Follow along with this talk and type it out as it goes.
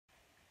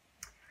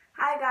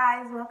Hi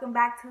guys, welcome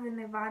back to the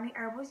Navoni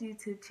Herbals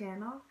YouTube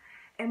channel.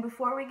 And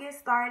before we get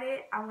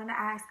started, I want to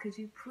ask, could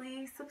you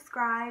please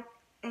subscribe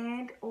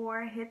and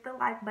or hit the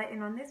like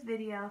button on this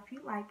video if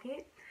you like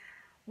it.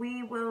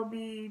 We will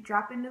be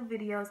dropping new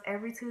videos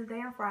every Tuesday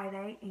and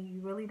Friday, and you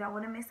really don't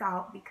want to miss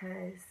out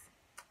because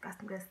got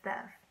some good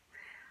stuff.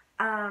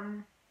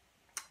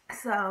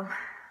 So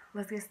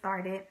let's get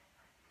started.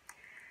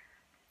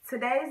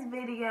 Today's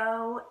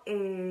video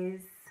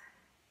is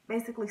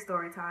basically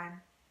story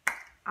time.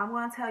 I'm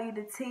going to tell you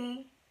the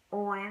tea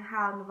on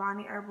how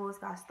Navoni Herbals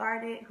got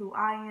started, who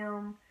I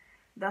am,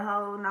 the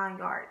whole 9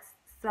 yards.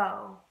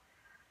 So,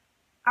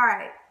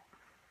 alright.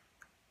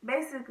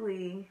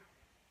 Basically,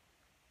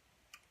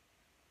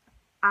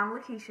 I'm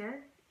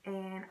Lakeisha,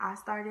 and I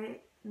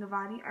started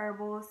Navoni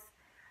Herbals.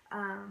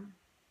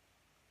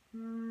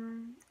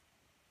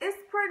 It's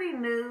pretty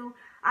new.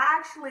 I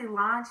actually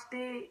launched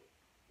it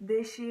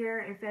this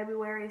year in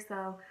February,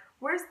 so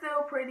we're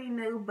still pretty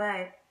new,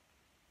 but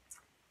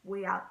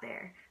we out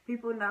there.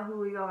 People know who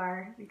we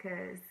are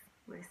because,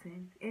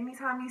 listen,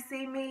 anytime you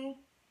see me,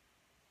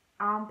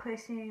 I'm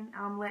pushing,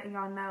 I'm letting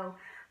y'all know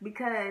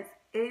because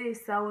it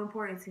is so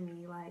important to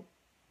me. Like,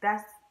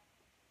 that's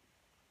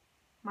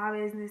my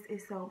business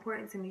is so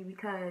important to me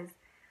because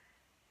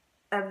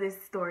of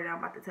this story that I'm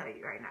about to tell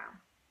you right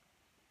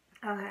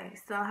now. Okay,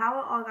 so how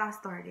it all got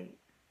started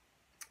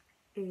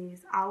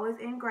is I was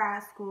in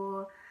grad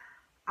school.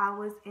 I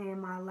was in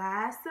my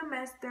last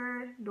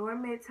semester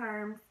during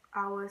midterms.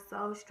 I was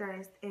so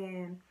stressed,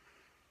 and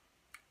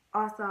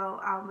also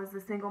I was a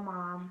single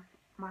mom.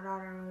 My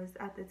daughter was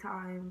at the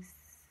time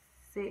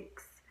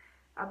 6,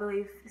 I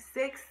believe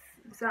 6,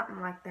 something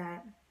like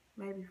that,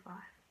 maybe 5.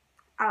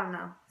 I don't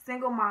know.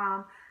 Single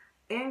mom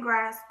in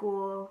grad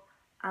school,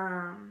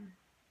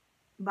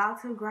 about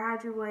to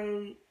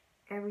graduate,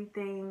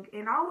 everything,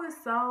 and I was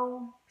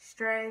so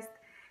stressed.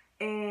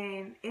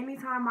 And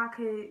anytime I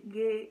could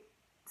get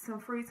some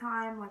free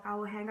time, like I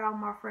would hang out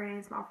with my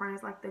friends. My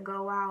friends like to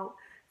go out.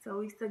 So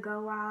we used to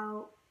go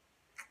out,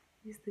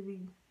 used to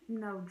be,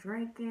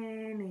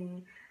 drinking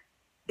and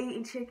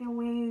eating chicken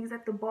wings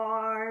at the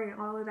bar and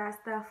all of that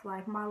stuff.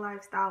 Like, my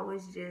lifestyle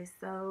was just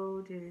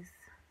so,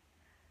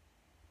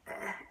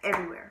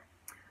 everywhere.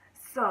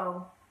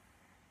 So,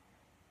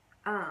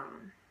 at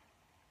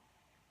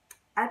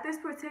this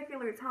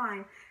particular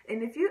time,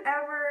 and if you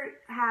ever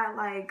had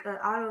like an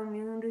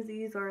autoimmune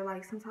disease or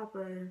like some type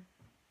of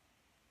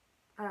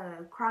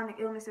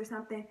chronic illness or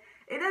something,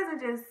 it doesn't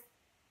just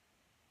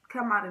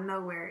come out of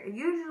nowhere. It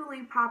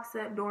usually pops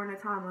up during a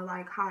time of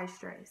like high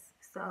stress.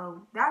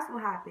 So that's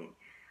what happened.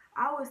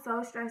 I was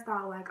so stressed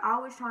out. Like, I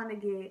was trying to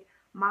get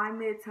my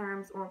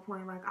midterms on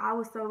point. Like, I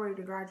was so ready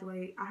to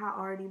graduate. I had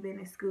already been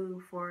in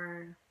school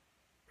for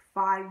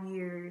 5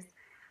 years.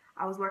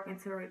 I was working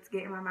towards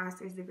getting my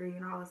master's degree,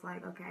 and I was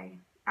like, okay,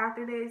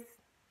 after this,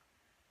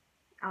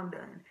 I'm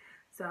done.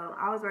 So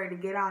I was ready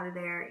to get out of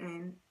there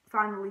and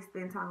finally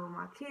spend time with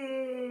my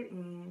kid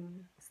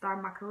and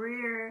start my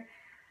career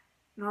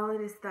and all of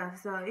this stuff.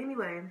 So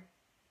anyway,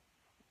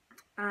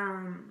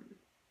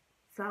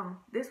 so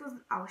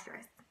I was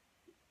stressed,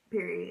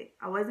 period.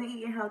 I wasn't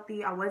eating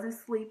healthy. I wasn't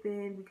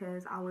sleeping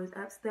because I was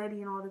up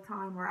studying all the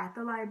time or at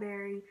the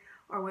library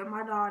or with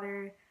my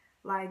daughter.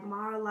 Like,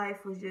 my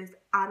life was just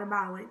out of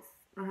balance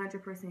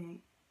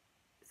 100%.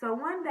 So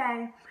one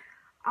day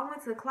I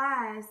went to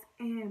class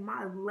and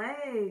my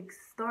legs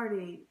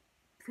started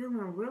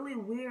feeling really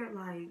weird.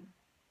 Like,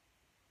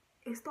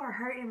 it started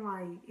hurting.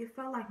 Like, it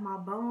felt like my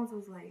bones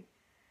was like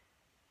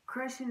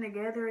crushing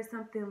together or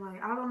something.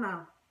 Like, I don't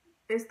know.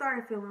 It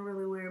started feeling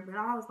really weird, but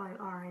I was like,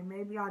 all right,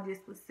 maybe I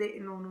just was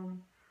sitting on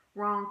them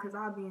wrong because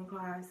I'll be in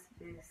class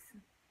just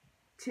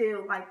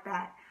chill like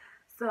that.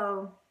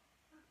 So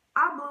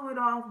I blew it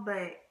off,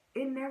 but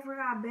it never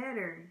got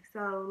better.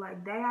 So,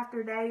 like, day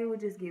after day, it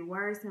would just get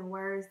worse and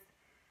worse.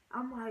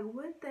 I'm like,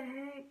 what the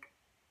heck?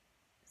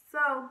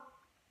 So,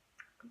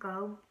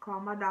 go call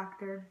my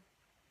doctor,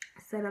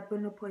 set up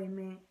an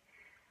appointment.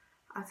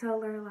 I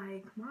tell her,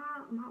 like,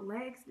 my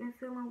legs been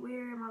feeling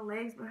weird. My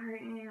legs been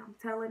hurting. I'm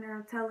telling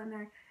her.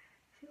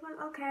 She's like,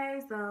 okay,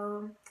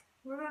 so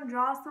we're going to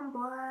draw some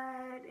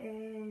blood,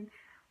 and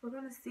we're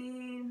going to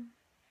see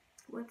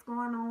what's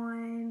going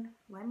on.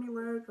 Let me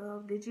look.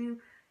 Did you,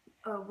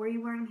 were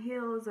you wearing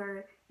heels,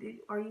 or did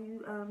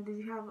you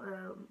have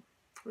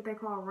what they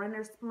call a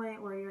runner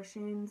splint, where your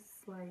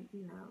shins, like,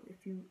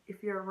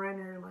 if you're a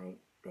runner, like,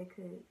 they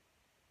could,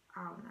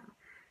 I don't know.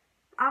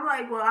 I'm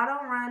like, well, I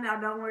don't run, I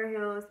don't wear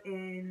heels,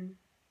 and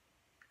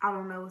I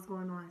don't know what's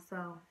going on.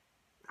 So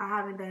I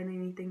haven't done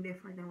anything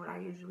different than what I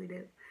usually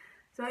do.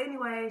 So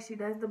anyway, she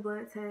does the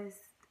blood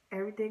test.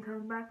 Everything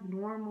comes back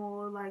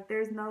normal. Like,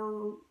 there's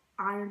no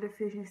iron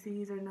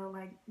deficiencies or no,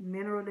 like,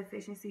 mineral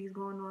deficiencies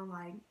going on.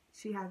 Like,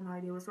 she has no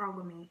idea what's wrong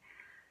with me.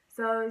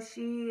 So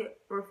she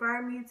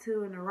referred me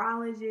to a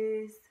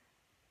neurologist.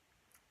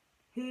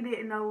 He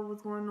didn't know what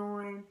was going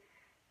on.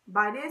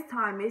 By this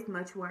time, it's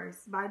much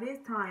worse. By this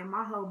time,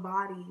 my whole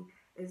body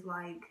is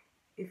like,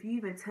 if you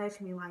even touch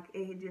me, like,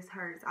 it just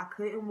hurts. I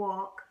couldn't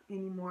walk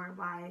anymore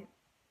by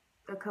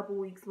a couple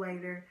weeks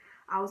later.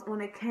 I was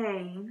on a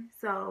cane.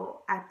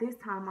 So at this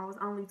time, I was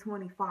only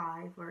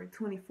 25 or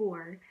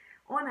 24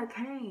 on a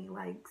cane,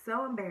 like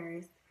so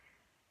embarrassed.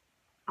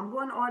 I'm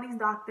going to all these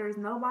doctors.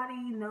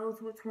 Nobody knows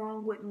what's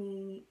wrong with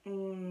me.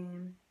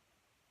 And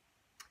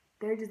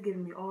they're just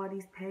giving me all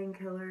these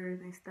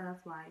painkillers and stuff.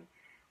 Like,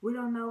 we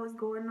don't know what's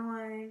going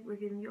on. We're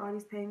giving you all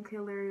these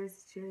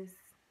painkillers. Just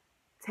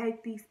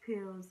take these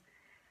pills.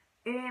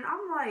 And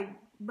I'm like,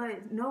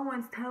 but no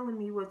one's telling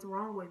me what's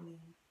wrong with me.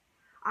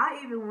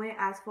 I even went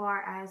as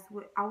far as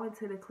I went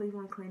to the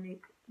Cleveland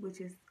Clinic,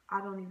 which is,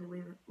 I don't even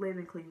live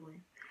in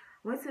Cleveland.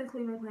 Went to the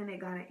Cleveland Clinic,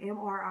 got an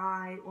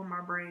MRI on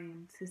my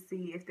brain to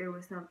see if there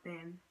was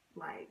something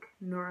like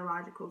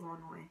neurological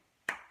going on.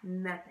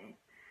 Nothing.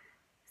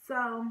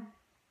 So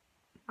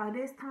by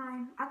this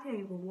time, I can't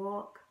even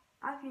walk.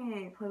 I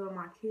can't play with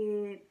my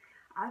kid.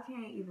 I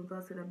can't even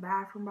go to the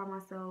bathroom by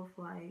myself,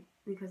 like,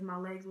 because my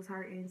legs was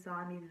hurting, so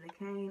I needed a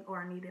cane,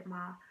 or I needed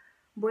my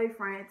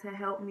boyfriend to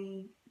help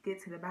me get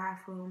to the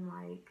bathroom,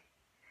 like,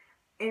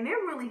 and it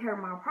really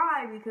hurt my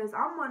pride because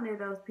I'm one of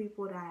those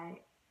people that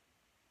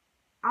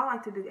I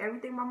like to do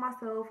everything by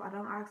myself. I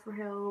don't ask for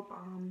help.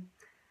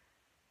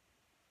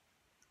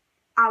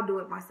 I'll do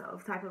it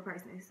myself type of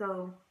person.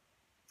 So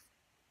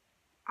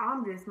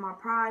my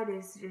pride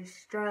is just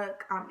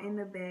struck. I'm in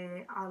the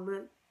bed. I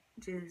look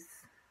just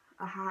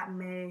a hot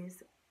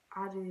mess.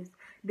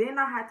 Then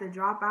I had to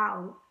drop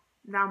out.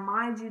 Now,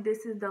 mind you,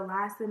 this is the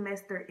last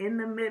semester, in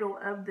the middle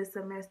of the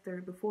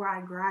semester before I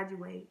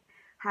graduate.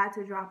 Had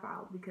to drop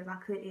out because I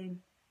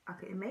couldn't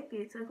make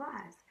it to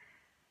class.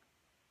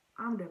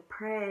 I'm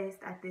depressed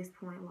at this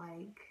point,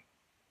 like,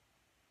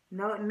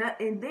 no, and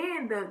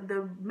then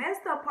the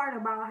messed up part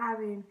about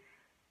having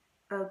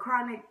a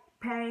chronic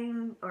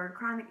pain or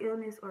chronic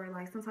illness or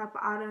like some type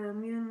of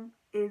autoimmune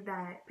is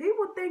that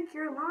people think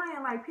you're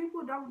lying. Like,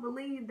 people don't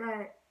believe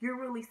that you're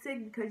really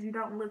sick because you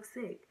don't look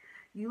sick.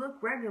 You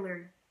look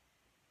regular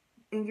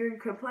and you're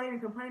complaining,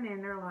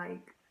 and they're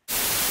like,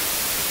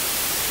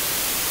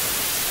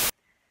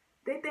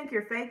 they think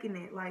you're faking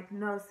it. Like,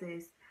 no,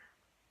 sis,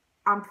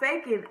 I'm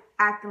faking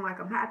acting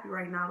like I'm happy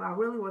right now, but I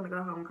really want to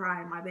go home and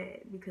cry in my bed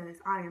because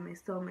I am in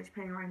so much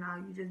pain right now.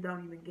 You just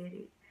don't even get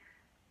it.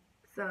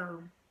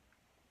 So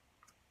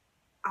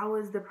I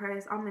was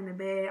depressed. I'm in the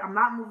bed. I'm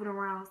not moving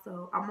around,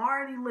 so I'm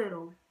already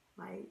little.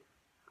 Like,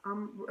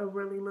 I'm a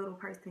really little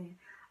person.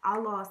 I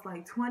lost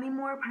like 20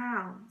 more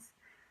pounds.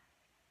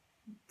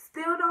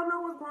 Still don't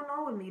know what's going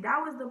on with me.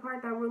 That was the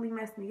part that really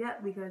messed me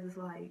up because it's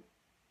like,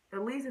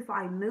 at least if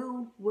I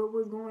knew what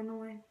was going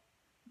on,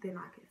 then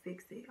I could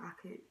fix it. I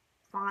could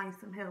find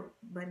some help,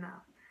 but no.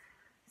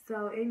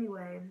 So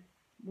anyway,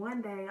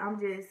 one day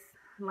I'm just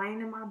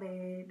laying in my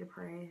bed,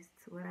 depressed,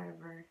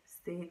 whatever,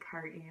 sick,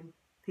 hurting,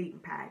 heat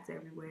and pads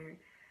everywhere.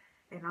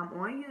 And I'm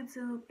on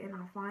YouTube and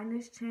I find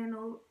this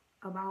channel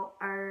about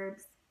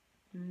herbs.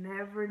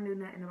 Never knew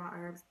nothing about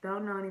herbs.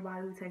 Don't know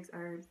anybody who takes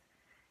herbs.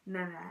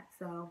 None of that.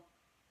 So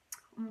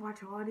I'm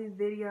watching all these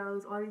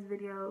videos,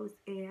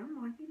 and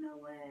I'm like, you know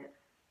what?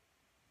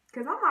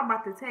 Because I'm not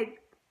about to take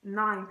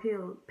 9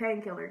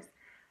 painkillers.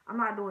 I'm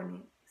not doing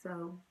it.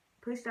 So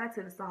push that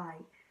to the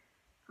side.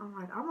 I'm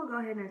like, I'm going to go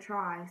ahead and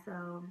try.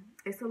 So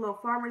it's a little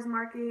farmer's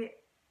market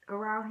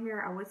around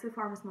here. I went to the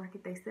farmer's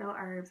market. They sell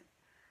herbs.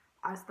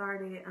 I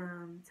started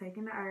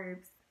taking the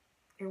herbs.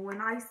 And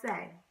when I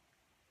say,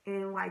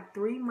 in like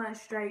 3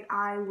 months straight,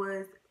 I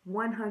was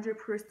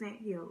 100%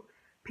 healed.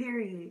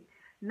 Period.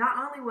 Not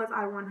only was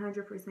I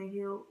 100%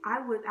 healed,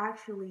 I was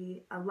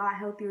actually a lot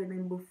healthier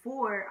than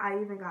before I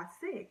even got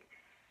sick.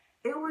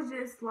 It was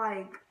just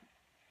like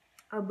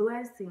a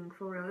blessing,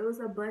 for real. It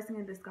was a blessing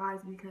in disguise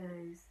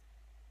because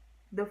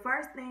the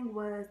first thing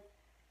was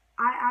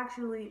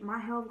my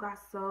health got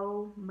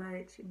so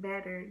much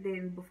better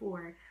than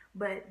before.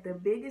 But the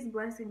biggest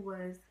blessing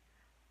was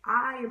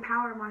I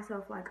empowered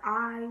myself. Like,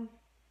 I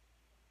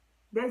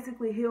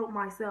basically healed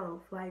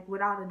myself, like,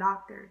 without a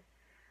doctor.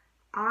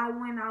 I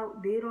went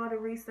out, did all the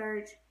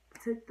research,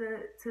 took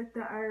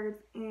the herbs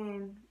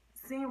and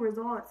seen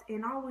results,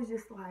 and I was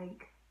just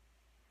like,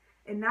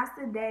 and that's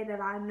the day that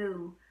I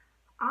knew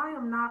I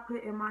am not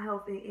putting my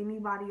health in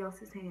anybody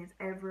else's hands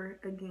ever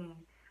again.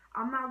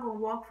 I'm not gonna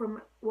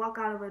walk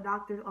out of a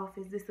doctor's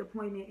office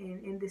disappointed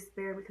and in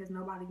despair because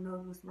nobody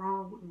knows what's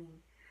wrong with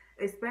me.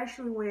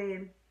 Especially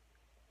when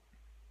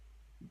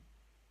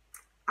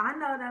I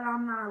know that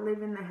I'm not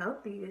living the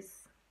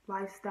healthiest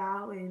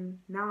lifestyle, and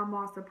now I'm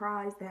all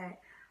surprised that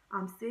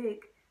I'm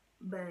sick.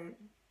 But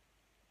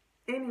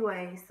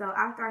anyway, so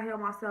after I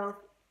healed myself,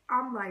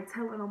 I'm like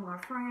telling all my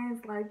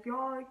friends, like,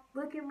 y'all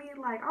look at me,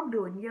 like I'm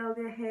doing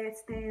yoga,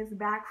 headstands,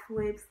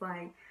 backflips,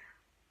 like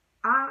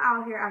I'm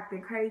out here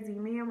acting crazy.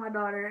 Me and my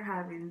daughter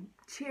having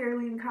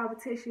cheerleading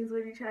competitions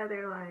with each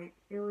other, like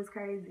it was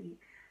crazy.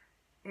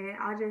 And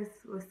I just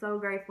was so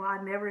grateful.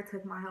 I never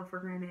took my health for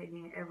granted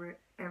again, ever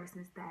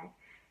since that.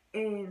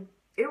 And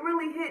it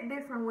really hit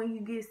different when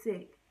you get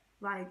sick.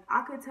 Like,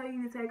 I could tell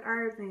you to take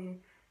herbs and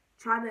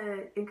try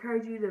to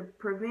encourage you to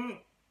prevent.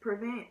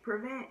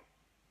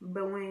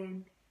 But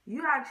when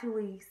you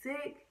actually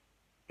sick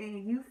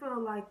and you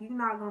feel like you're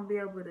not going to be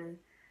able to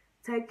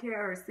take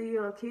care or see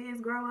your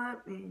kids grow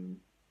up and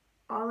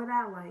all of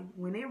that. Like,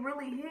 when it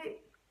really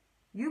hit,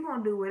 you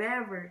gonna do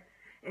whatever.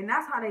 And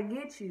that's how they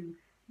get you.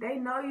 They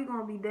know you're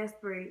gonna be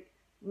desperate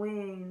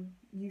when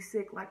you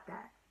sick like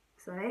that.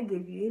 So they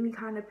give you any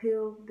kind of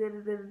pill,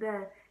 and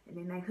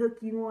then they hook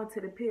you on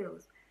to the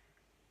pills.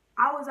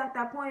 I was at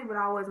that point, but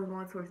I wasn't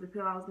going towards the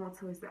pill. I was going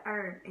towards the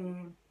herb,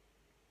 and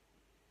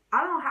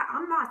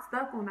I'm not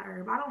stuck on the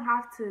herb. I don't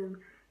have to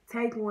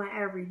take one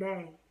every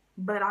day,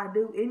 but I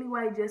do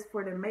anyway, just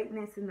for the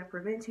maintenance and the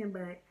prevention.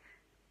 But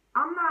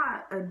I'm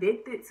not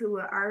addicted to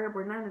a herb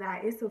or none of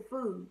that. It's a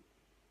food.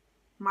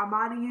 My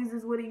body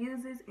uses what it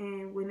uses,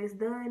 and when it's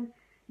done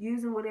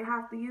using what it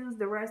has to use,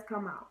 the rest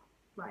come out.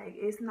 Like,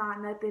 it's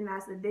not nothing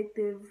that's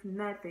addictive,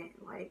 nothing.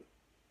 Like,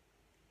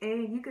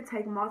 and you could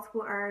take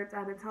multiple herbs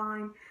at a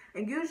time,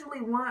 and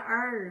usually one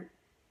herb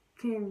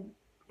can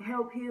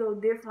help heal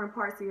different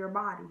parts of your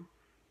body.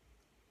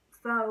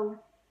 So,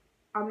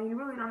 I mean, you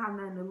really don't have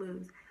nothing to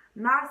lose.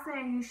 Not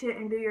saying you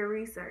shouldn't do your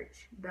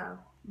research, though,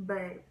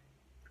 but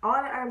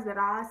all the herbs that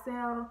I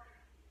sell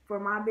for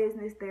my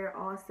business, they're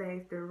all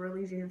safe. They're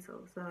really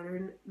gentle. So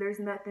there's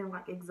nothing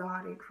like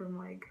exotic from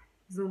like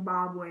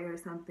Zimbabwe or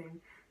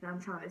something that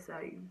I'm trying to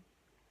sell you.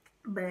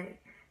 But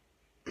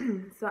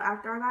so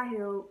after I got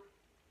healed,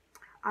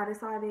 I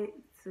decided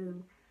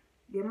to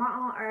get my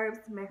own herbs,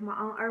 make my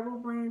own herbal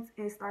blends,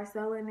 and start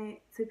selling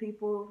it to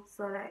people,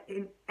 so that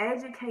in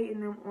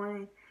educating them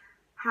on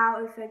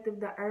how effective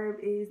the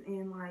herb is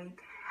and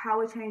like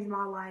how it changed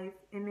my life.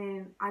 And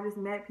then I just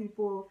met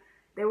people.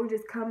 They were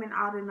just coming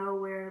out of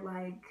nowhere,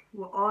 like,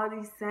 with all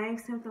these same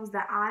symptoms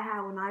that I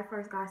had when I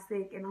first got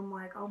sick. And I'm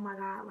like, oh my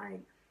God,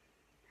 like,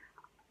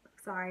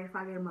 sorry if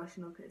I get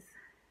emotional, because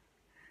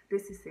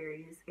this is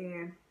serious.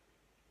 And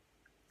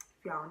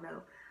if y'all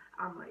know,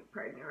 I'm like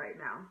pregnant right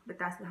now, but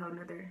that's a whole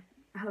nother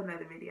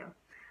video.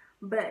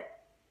 But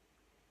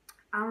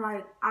I'm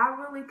like, I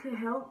really could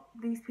help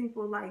these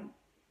people. Like,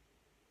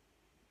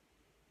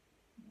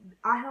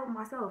 I help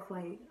myself.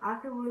 Like, I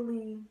could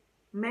really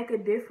make a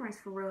difference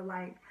for real.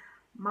 Like,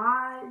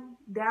 my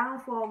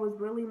downfall was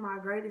really my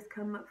greatest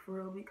come up for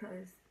real,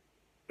 because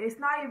it's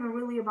not even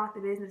really about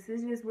the business.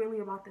 It's just really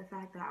about the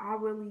fact that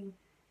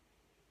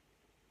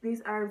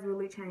these herbs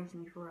really changed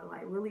me for real.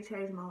 Like, really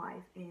changed my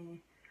life. And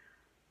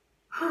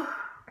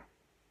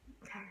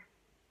okay.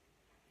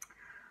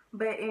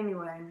 But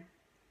anyway,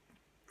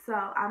 so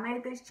I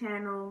made this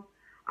channel.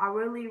 I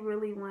really,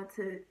 really want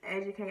to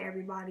educate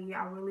everybody.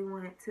 I really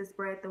want to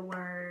spread the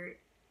word.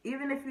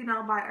 Even if you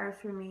don't buy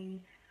herbs from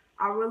me,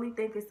 I really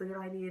think it's a good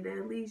idea to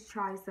at least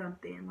try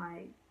something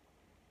like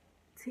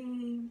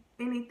tea,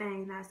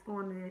 anything that's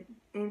going to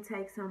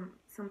intake some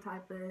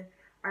type of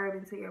herb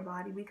into your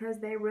body, because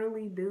they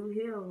really do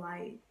heal.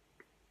 Like,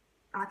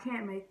 I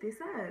can't make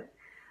this up.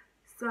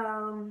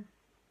 So,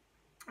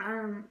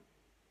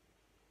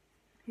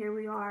 here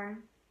we are.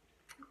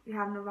 We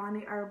have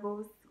Navoni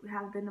Herbals. We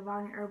have the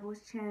Navoni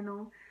Herbals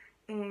channel,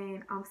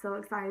 and I'm so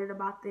excited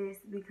about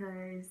this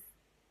because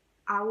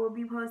I will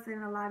be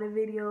posting a lot of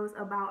videos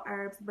about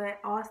herbs, but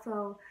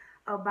also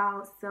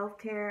about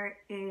self-care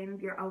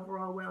and your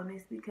overall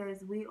wellness,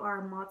 because we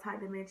are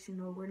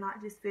multidimensional. We're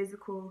not just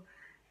physical.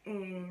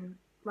 And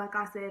like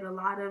I said, a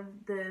lot of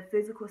the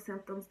physical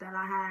symptoms that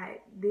I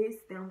had did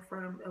stem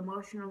from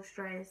emotional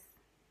stress.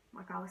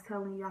 Like I was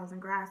telling you, I was in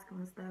grad school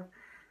and stuff.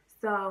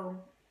 So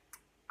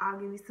I'll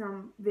give you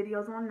some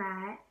videos on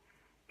that.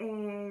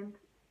 And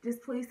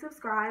just please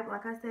subscribe,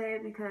 like I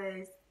said,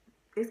 because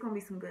it's going to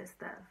be some good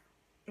stuff.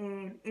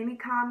 And any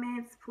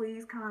comments,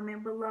 please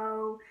comment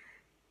below.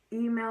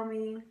 Email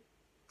me.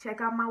 Check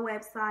out my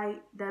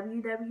website,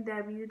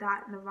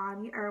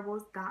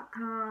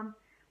 www.navoniherbals.com.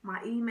 My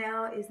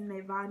email is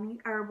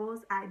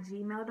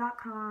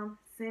navoniherbals@gmail.com.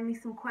 Send me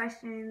some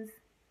questions,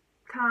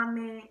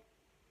 comment.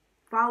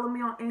 Follow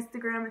me on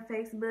Instagram and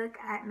Facebook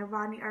at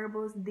Navoni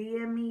Herbals.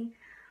 DM me.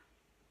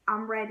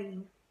 I'm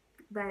ready.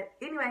 But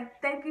anyway,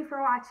 thank you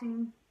for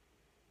watching.